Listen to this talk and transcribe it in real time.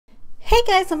Hey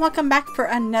guys, and welcome back for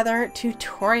another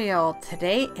tutorial.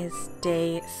 Today is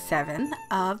day 7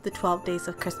 of the 12 days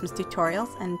of Christmas tutorials,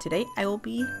 and today I will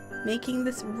be making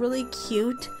this really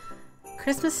cute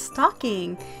Christmas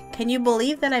stocking. Can you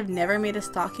believe that I've never made a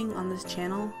stocking on this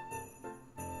channel?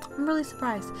 I'm really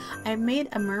surprised. I've made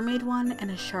a mermaid one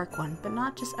and a shark one, but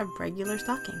not just a regular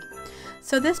stocking.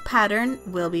 So this pattern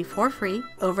will be for free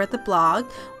over at the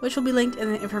blog, which will be linked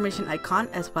in the information icon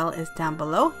as well as down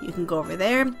below. You can go over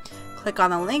there, click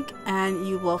on the link, and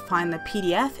you will find the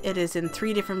PDF. It is in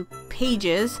 3 different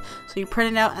pages, so you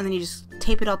print it out and then you just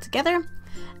tape it all together,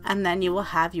 and then you will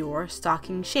have your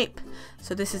stocking shape.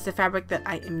 So this is the fabric that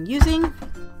I am using.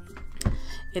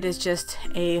 It is just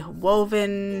a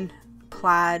woven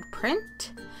plaid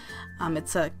print.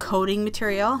 It's a coating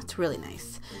material. It's really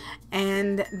nice.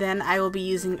 And then I will be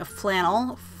using a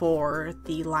flannel for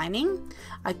the lining.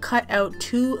 I cut out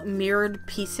 2 mirrored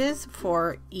pieces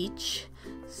for each,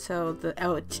 so the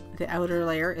outer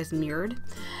layer is mirrored,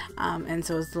 and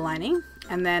so is the lining.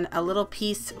 And then a little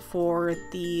piece for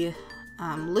the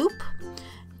loop,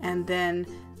 and then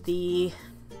the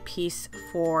piece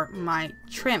for my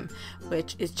trim,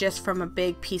 which is just from a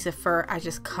big piece of fur I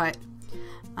just cut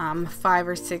 5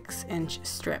 or 6 inch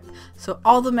strip. So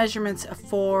all the measurements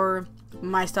for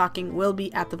my stocking will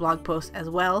be at the blog post as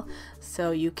well,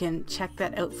 so you can check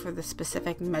that out for the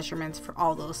specific measurements for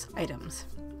all those items.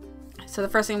 So the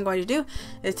first thing I'm going to do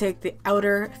is take the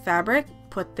outer fabric,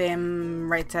 put them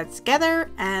right sides together,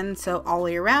 and sew all the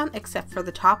way around except for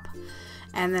the top.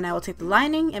 And then I will take the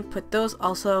lining and put those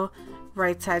also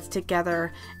right sides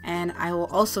together, and I will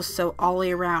also sew all the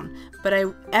way around. But I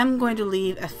am going to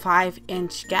leave a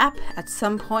 5-inch gap at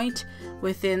some point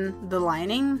within the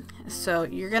lining, so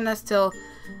you're gonna still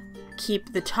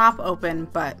keep the top open,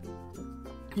 but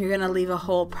you're gonna leave a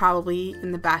hole probably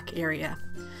in the back area,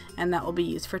 and that will be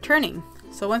used for turning.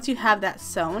 So once you have that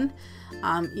sewn,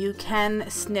 you can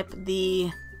snip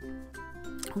the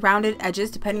rounded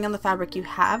edges depending on the fabric you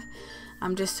have,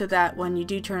 just so that when you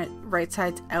do turn it right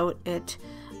sides out, it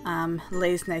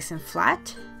lays nice and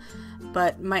flat,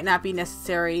 but might not be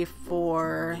necessary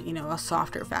for, you know, a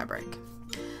softer fabric.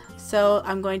 So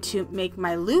I'm going to make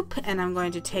my loop, and I'm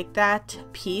going to take that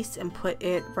piece and put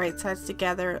it right sides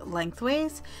together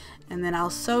lengthways, and then I'll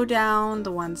sew down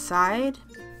the one side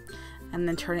and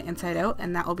then turn it inside out,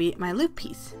 and that will be my loop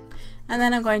piece. And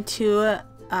then I'm going to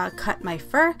cut my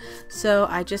fur. So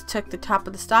I just took the top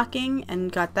of the stocking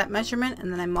and got that measurement,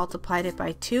 and then I multiplied it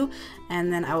by 2,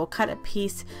 and then I will cut a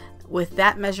piece with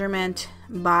that measurement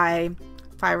by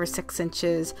 5 or 6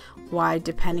 inches wide,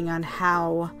 depending on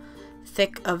how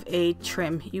thick of a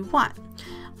trim you want.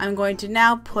 I'm going to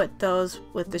now put those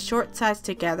with the short sides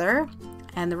together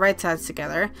and the right sides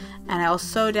together, and I'll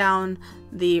sew down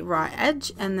the raw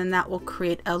edge, and then that will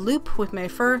create a loop with my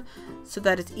fur so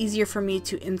that it's easier for me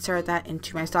to insert that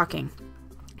into my stocking.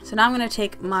 So now I'm going to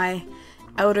take my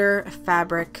outer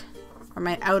fabric, or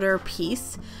my outer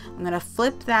piece, I'm going to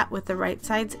flip that with the right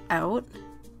sides out,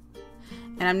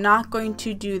 and I'm not going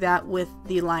to do that with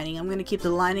the lining. I'm going to keep the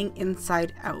lining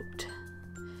inside out,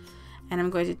 and I'm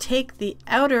going to take the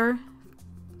outer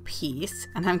piece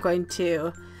and I'm going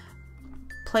to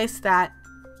place that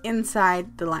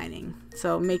inside the lining.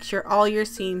 So make sure all your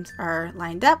seams are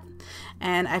lined up.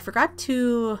 And I forgot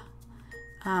to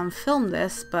film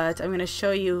this, but I'm going to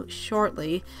show you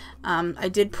shortly. I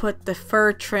did put the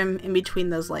fur trim in between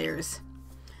those layers.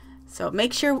 So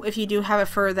make sure if you do have a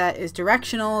fur that is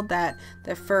directional, that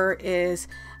the fur is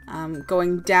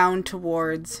going down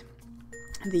towards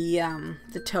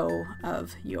the toe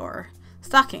of your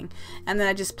stocking. And then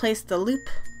I just placed the loop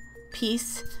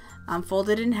piece,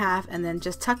 folded in half, and then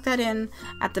just tuck that in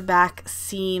at the back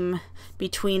seam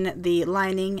between the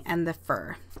lining and the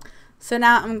fur. So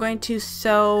now I'm going to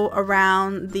sew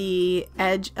around the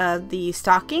edge of the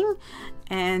stocking,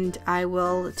 and I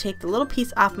will take the little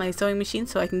piece off my sewing machine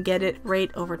so I can get it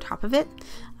right over top of it.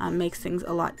 Makes things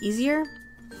a lot easier.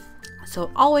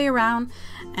 So all the way around,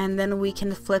 and then we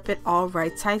can flip it all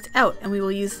right sides out, and we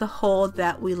will use the hole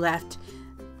that we left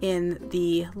in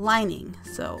the lining.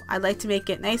 So I like to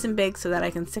make it nice and big so that I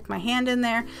can stick my hand in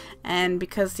there, and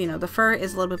because, you know, the fur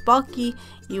is a little bit bulky,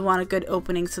 you want a good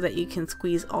opening so that you can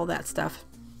squeeze all that stuff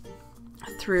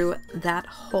through that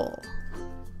hole.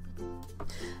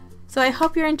 So I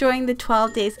hope you're enjoying the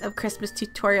 12 days of Christmas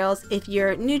tutorials. If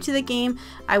you're new to the game,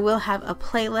 I will have a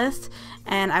playlist,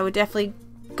 and I would definitely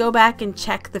go back and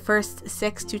check the first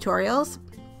 6 tutorials.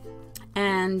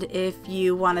 And if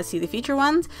you want to see the future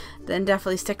ones, then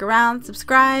definitely stick around,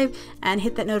 subscribe, and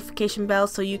hit that notification bell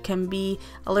so you can be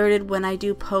alerted when I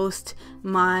do post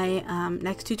my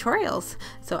next tutorials.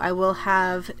 So I will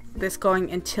have this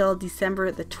going until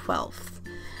December the 12th.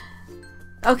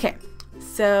 Okay,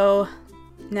 so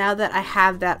now that I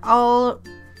have that all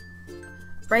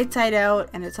right side out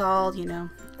and it's all, you know,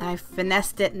 I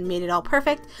finessed it and made it all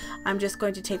perfect, I'm just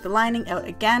going to take the lining out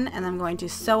again and I'm going to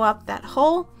sew up that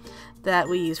hole that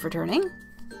we use for turning.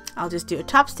 I'll just do a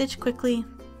top stitch quickly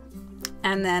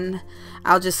and then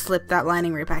I'll just slip that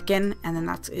lining right back in, and then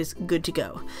that is good to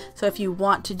go. So if you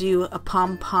want to do a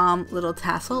pom-pom little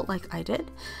tassel like I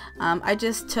did, I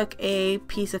just took a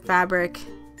piece of fabric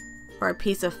or a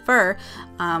piece of fur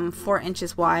 4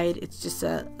 inches wide. It's just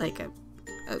like a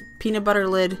peanut butter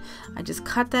lid. I just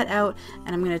cut that out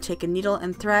and I'm going to take a needle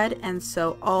and thread and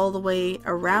sew all the way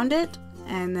around it,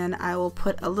 and then I will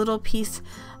put a little piece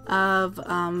of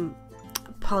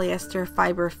polyester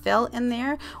fiber fill in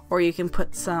there, or you can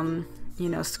put some, you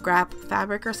know, scrap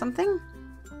fabric or something,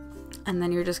 and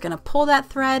then you're just going to pull that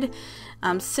thread,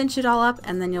 cinch it all up,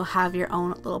 and then you'll have your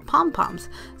own little pom-poms.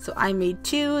 So I made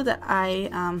 2 that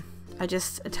I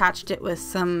just attached it with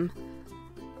some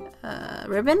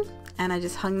ribbon, and I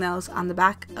just hung those on the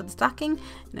back of the stocking,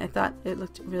 and I thought it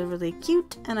looked really, really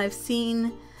cute. And I've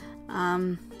seen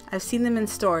them in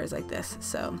stores like this.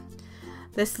 So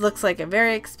this looks like a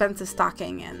very expensive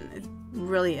stocking, and it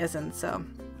really isn't. So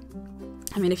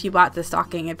I mean, if you bought the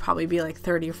stocking, it'd probably be like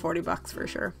 30 or 40 bucks for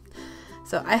sure.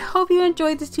 So I hope you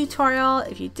enjoyed this tutorial.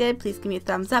 If you did, please give me a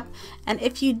thumbs up. And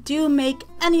if you do make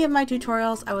any of my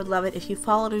tutorials, I would love it if you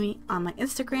followed me on my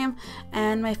Instagram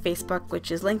and my Facebook,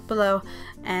 which is linked below,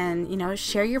 and, you know,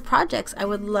 share your projects. I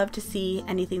would love to see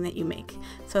anything that you make.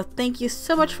 So thank you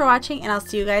so much for watching, and I'll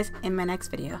see you guys in my next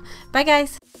video. Bye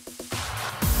guys.